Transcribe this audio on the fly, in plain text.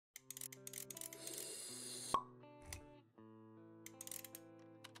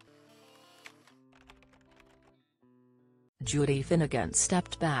Judy Finnigan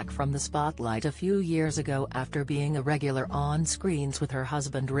stepped back from the spotlight a few years ago after being a regular on screens with her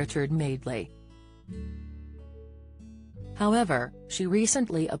husband Richard Madeley. However, she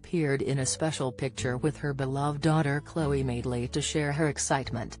recently appeared in a special picture with her beloved daughter Chloe Madeley to share her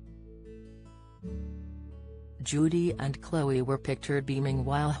excitement. Judy and Chloe were pictured beaming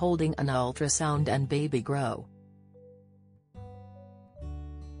while holding an ultrasound and baby grow.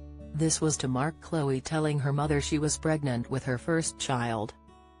 This was to mark Chloe telling her mother she was pregnant with her first child.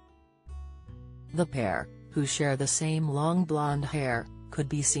 The pair, who share the same long blonde hair, could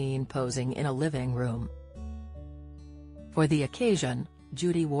be seen posing in a living room. For the occasion,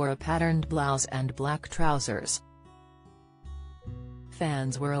 Judy wore a patterned blouse and black trousers.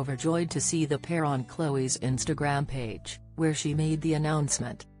 Fans were overjoyed to see the pair on Chloe's Instagram page, where she made the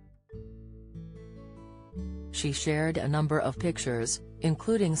announcement. She shared a number of pictures,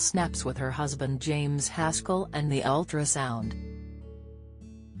 including snaps with her husband James Haskell and the ultrasound.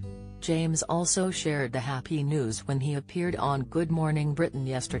 James also shared the happy news when he appeared on Good Morning Britain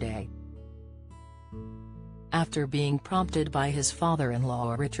yesterday. After being prompted by his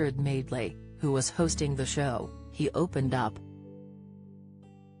father-in-law Richard Madeley, who was hosting the show, he opened up.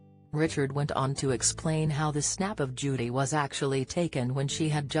 Richard went on to explain how the snap of Judy was actually taken when she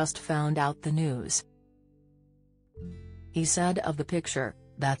had just found out the news. He said of the picture,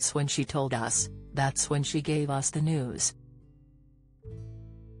 "That's when she told us, that's when she gave us the news.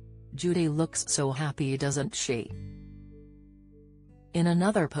 Judy looks so happy, doesn't she?" In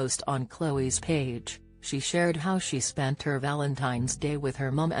another post on Chloe's page, she shared how she spent her Valentine's Day with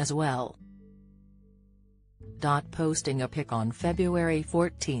her mum as well. Posting a pic on February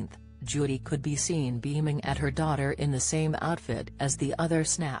 14, Judy could be seen beaming at her daughter in the same outfit as the other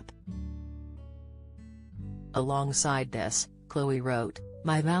snap. Alongside this, Chloe wrote,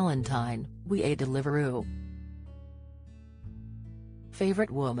 "My Valentine, we ate Deliveroo. Favorite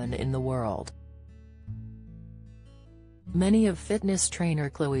woman in the world." Many of fitness trainer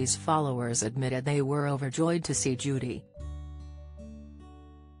Chloe's followers admitted they were overjoyed to see Judy.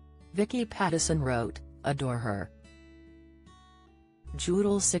 Vicky Pattison wrote, "Adore her."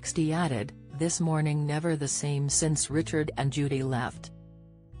 Judel60 added, "This morning never the same since Richard and Judy left."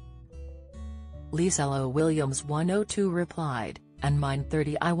 Lisello Williams 102 replied, "And mine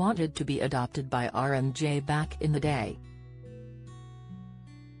 30. I wanted to be adopted by R&J back in the day."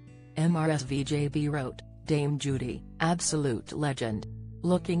 MRSVJB wrote, "Dame Judy, absolute legend.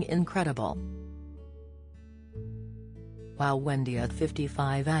 Looking incredible." While Wendy at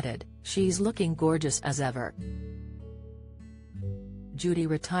 55 added, "She's looking gorgeous as ever." Judy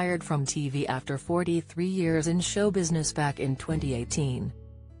retired from TV after 43 years in show business back in 2018.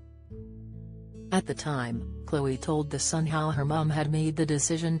 At the time, Chloe told The Sun how her mum had made the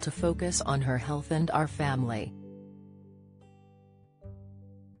decision to focus on her health and our family.